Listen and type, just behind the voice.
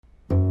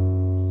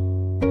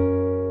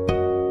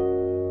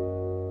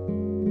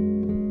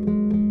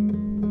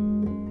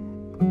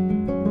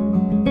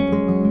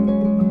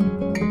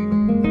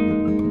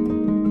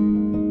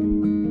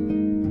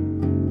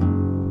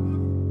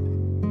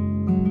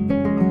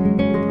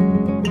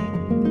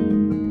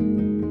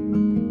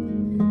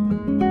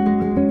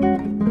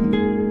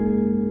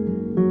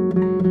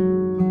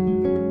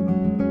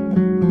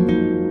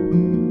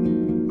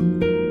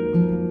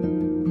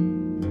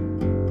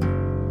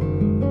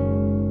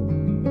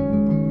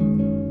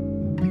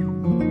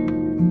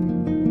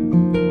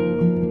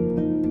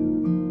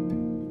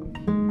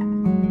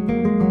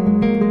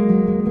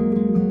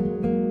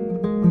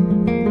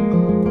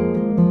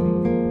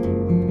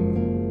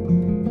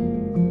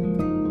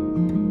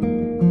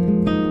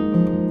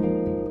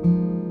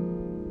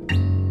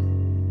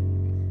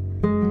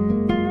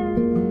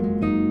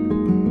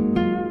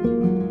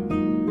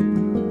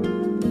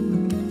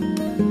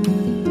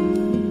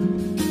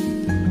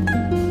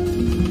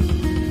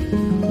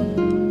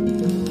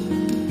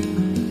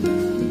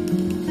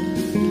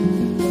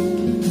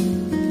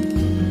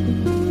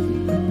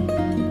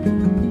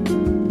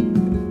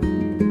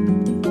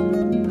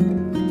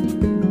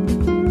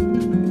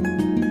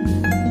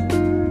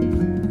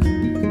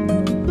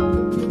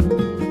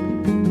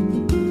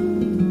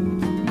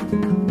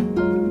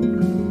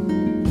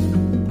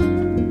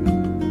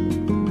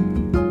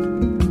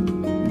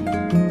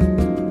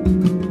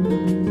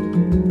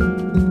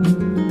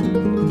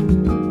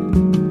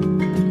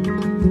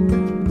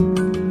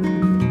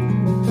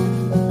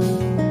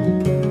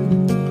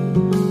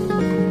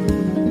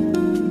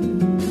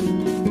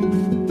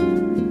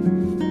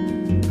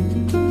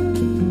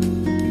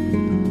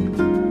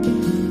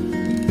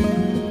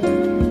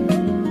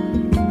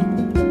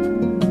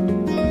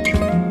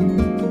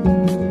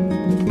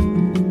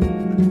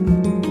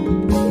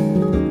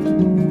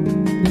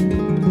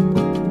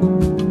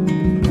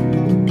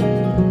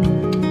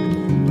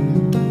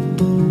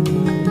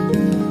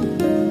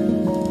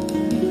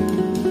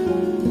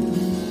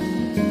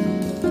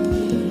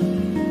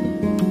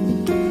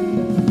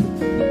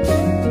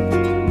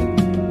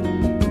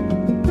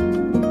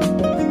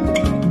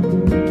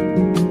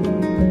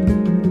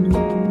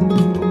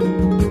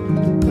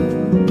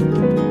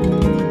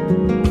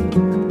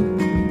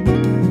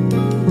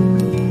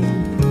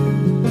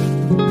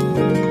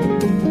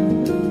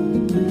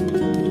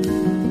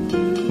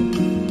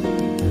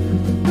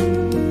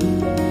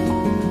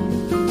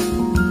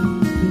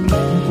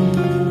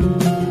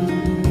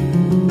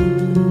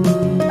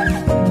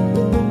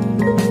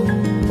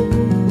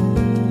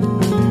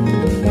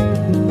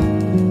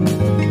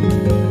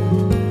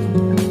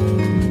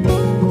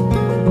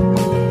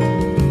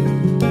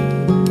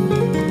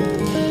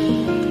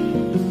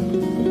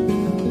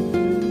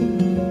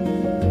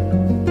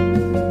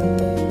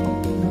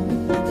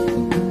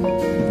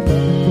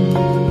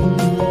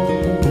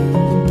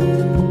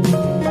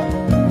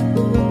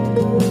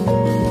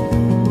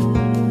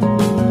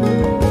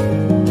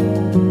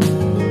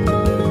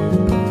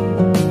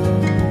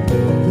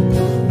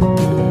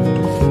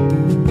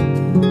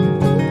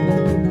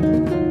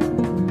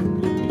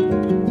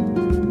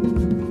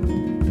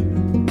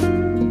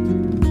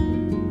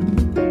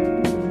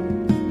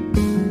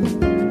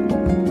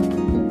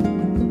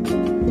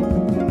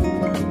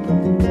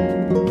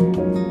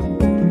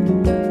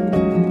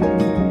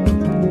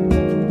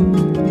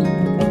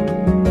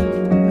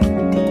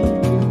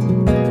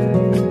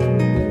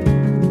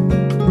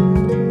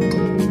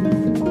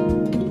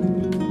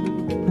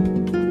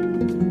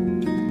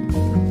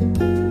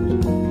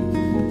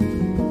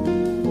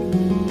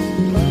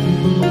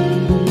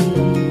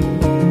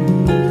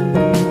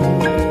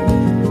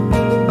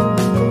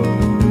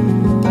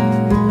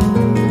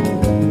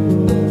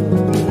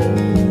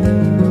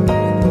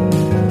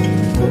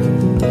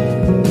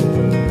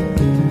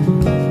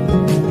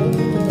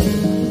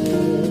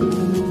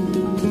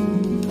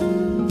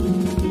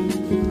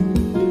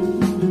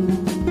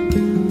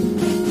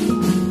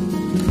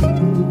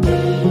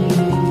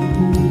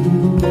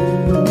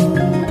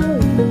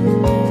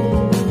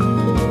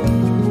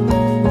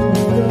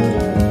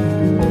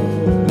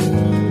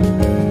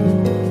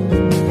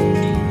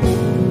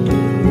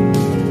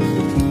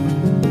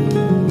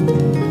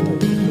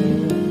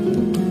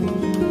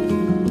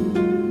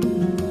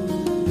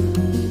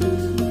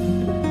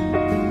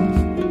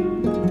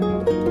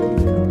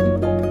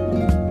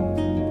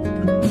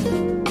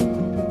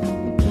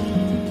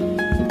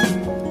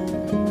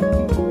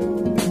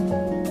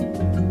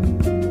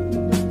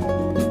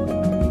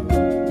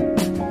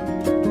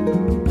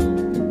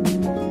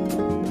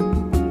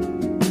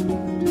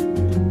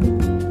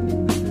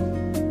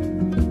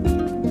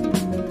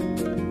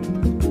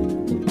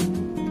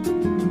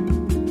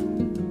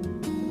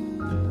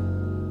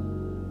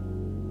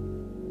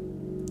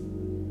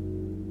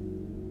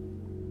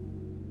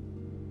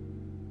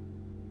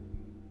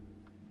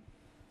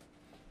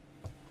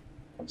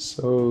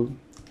So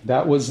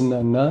that was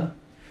Nana,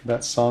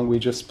 that song we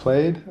just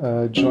played.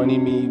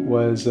 Joining me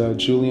was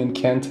Julian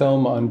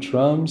Cantelm on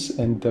drums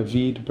and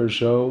David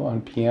Bergeau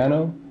on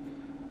piano.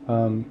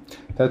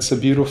 That's a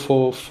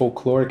beautiful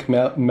folkloric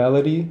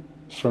melody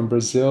from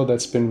Brazil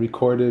that's been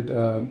recorded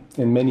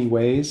in many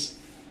ways,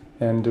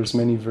 and there's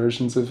many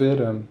versions of it.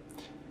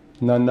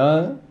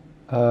 Nana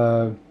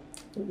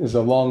is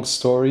a long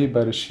story,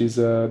 but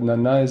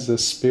Nana is a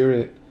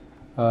spirit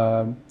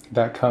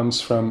that comes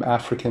from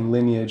African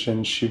lineage,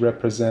 and she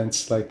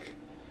represents the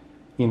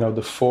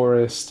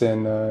forest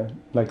and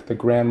like the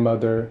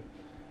grandmother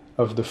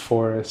of the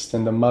forest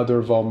and the mother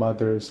of all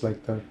mothers,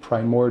 like the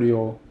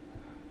primordial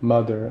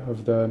mother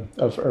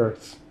of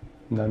Earth,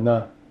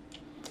 Nana.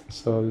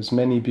 So there's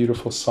many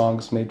beautiful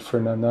songs made for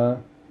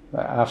Nana,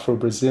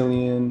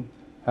 Afro-Brazilian,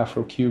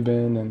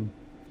 Afro-Cuban,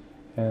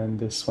 and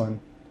this one.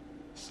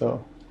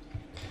 So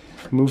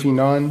moving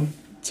on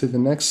to the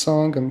next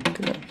song, I'm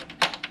gonna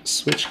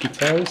switch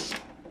guitars.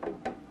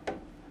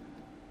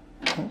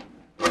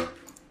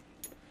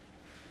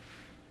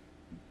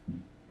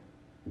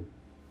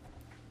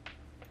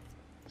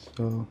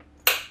 So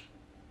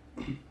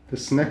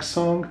this next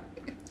song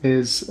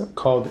is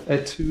called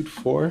Etude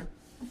 4.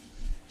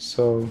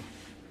 So,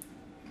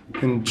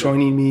 and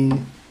joining me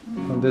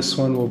on this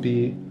one will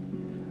be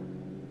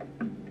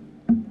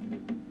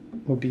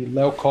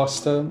Leo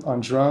Costa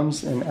on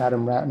drums and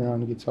Adam Ratner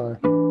on guitar.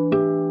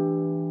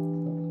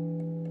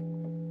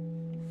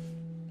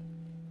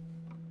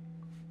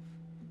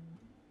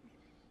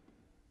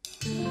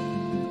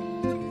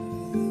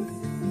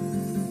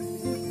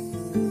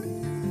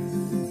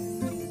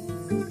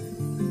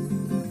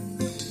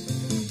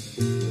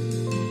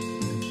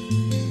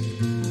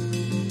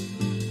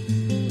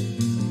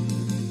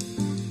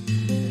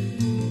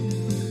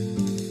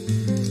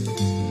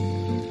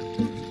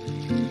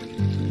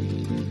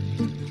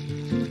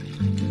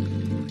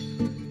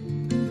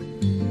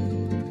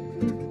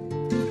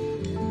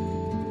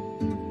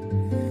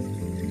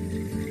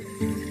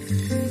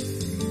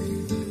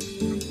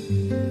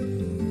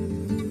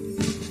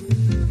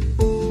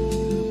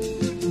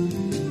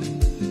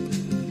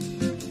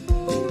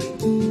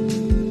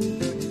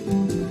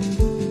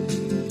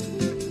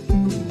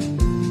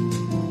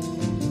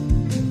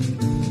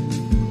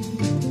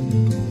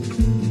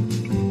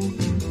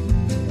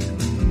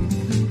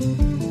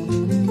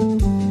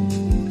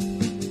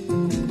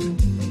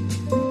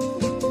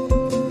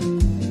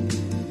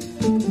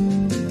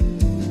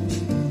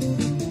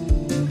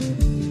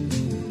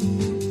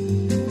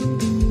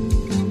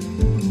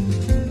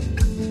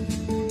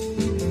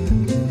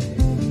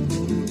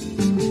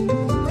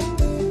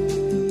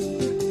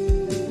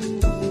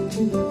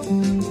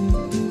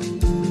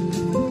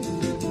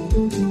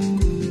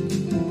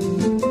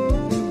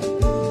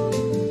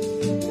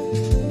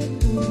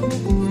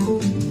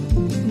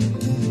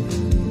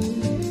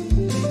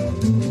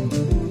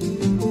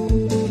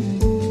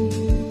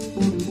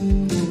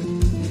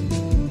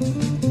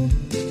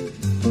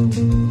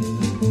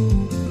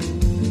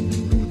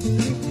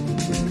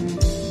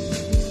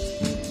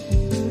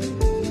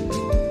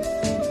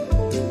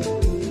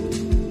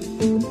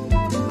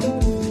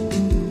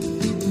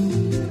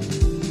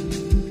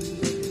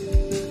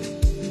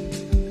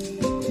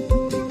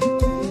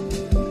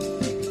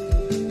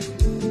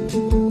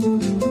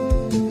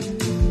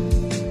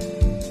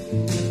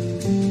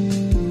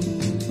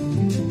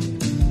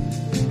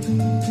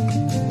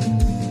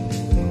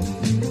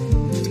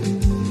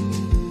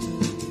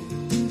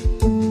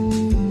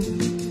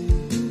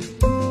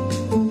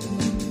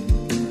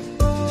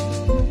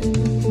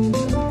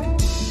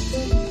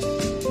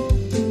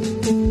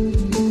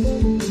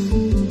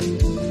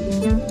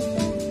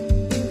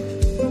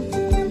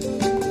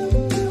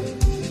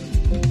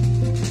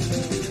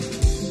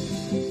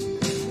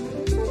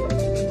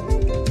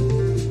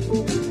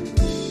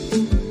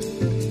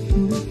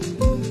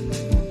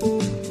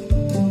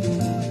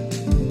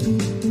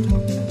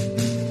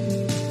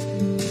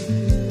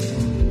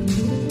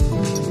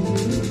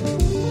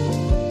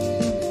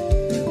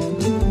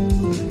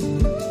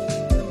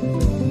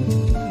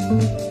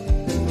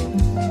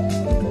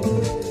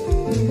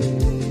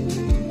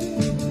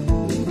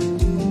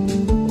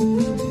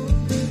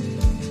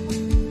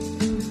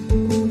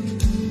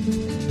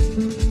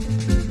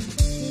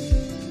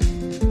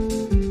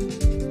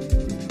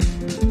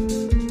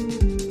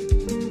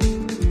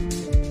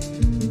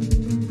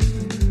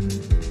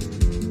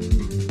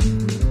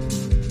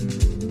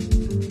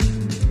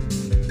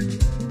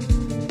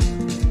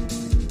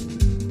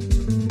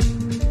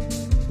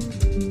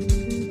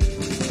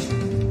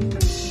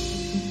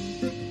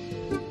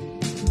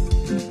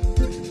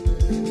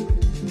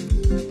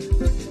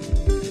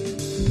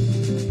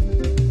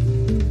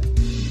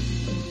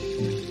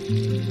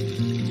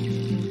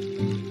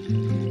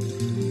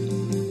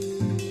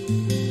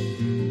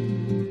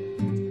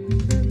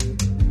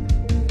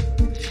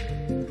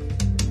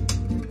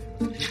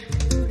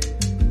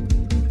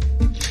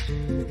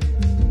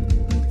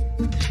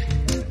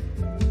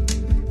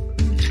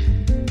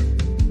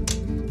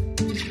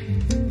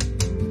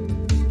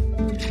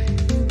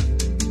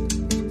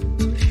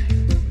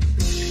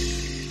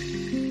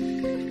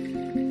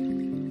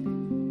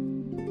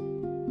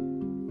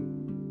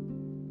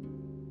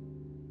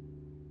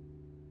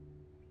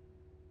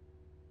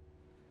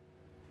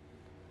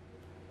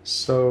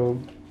 So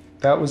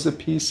that was a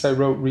piece I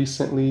wrote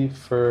recently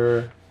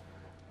for,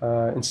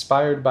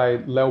 inspired by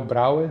Leo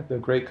Braue, the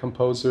great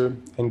composer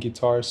and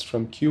guitarist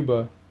from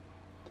Cuba.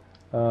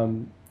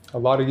 A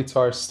lot of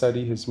guitarists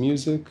study his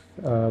music,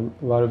 a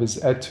lot of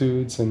his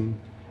etudes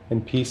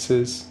and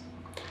pieces.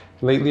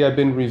 Lately, I've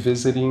been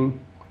revisiting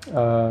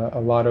a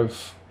lot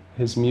of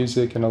his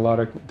music and a lot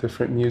of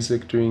different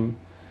music during,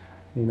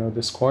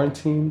 this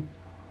quarantine.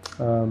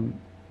 Um,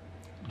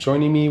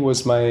 Joining me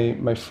was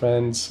my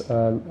friends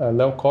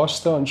Leo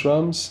Costa on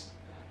drums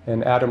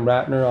and Adam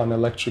Ratner on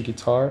electric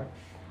guitar.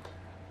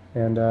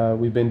 And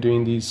we've been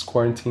doing these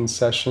quarantine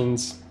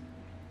sessions,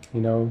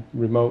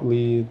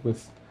 remotely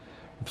with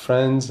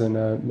friends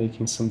and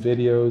making some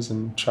videos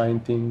and trying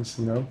things.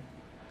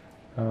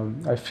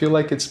 I feel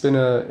like it's been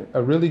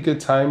a really good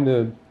time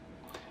to,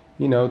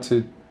 you know,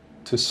 to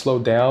to slow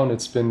down.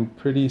 It's been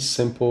pretty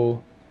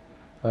simple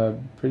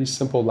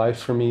life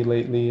for me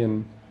lately,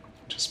 and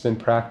just been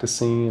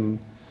practicing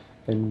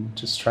and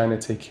just trying to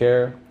take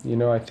care.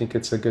 I think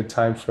it's a good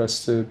time for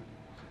us to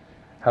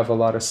have a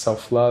lot of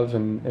self-love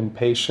and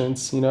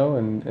patience,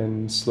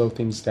 and slow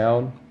things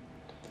down.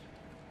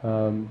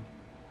 Um,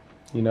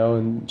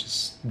 and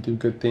just do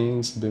good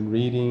things. I've been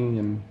reading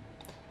and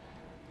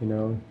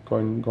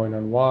going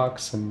on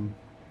walks and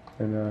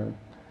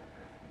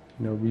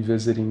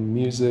revisiting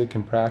music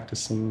and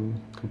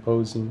practicing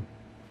composing.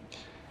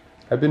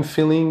 I've been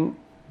feeling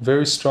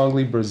very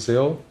strongly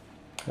Brazil.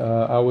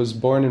 I was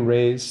born and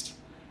raised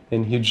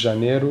in Rio de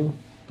Janeiro,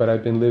 but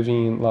I've been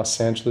living in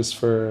Los Angeles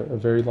for a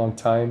very long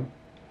time.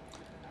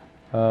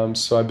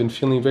 So I've been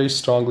feeling very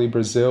strongly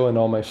Brazil and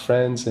all my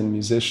friends and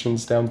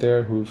musicians down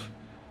there who've,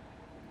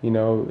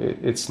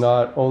 it's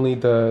not only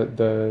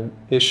the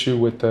issue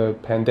with the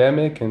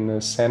pandemic and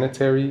the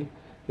sanitary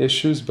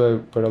issues,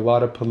 but a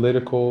lot of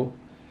political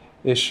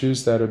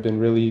issues that have been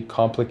really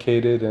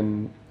complicated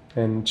and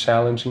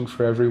challenging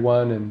for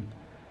everyone.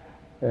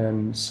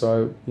 And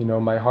so,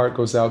 my heart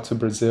goes out to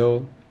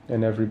Brazil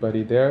and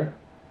everybody there,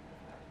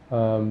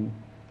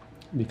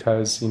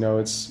 because,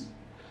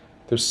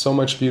 there's so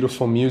much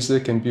beautiful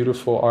music and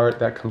beautiful art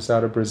that comes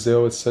out of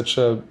Brazil. It's such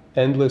a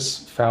endless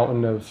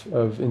fountain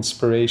of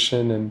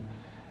inspiration,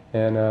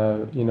 and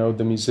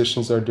the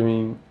musicians are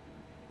doing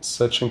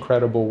such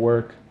incredible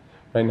work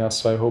right now.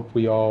 So I hope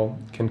we all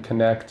can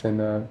connect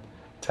and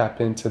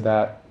tap into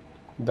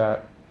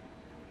that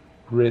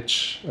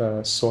rich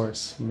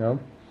source.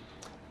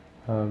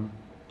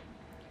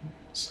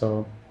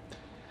 So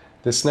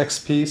this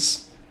next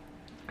piece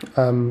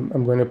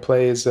I'm going to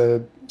play is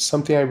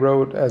something I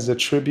wrote as a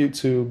tribute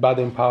to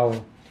Baden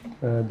Powell,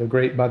 the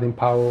great Baden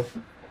Powell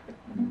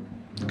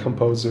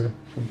composer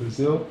from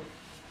Brazil.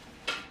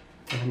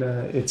 And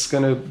it's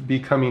going to be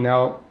coming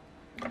out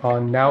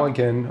on Now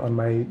Again on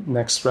my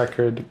next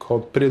record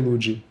called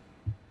Prelude.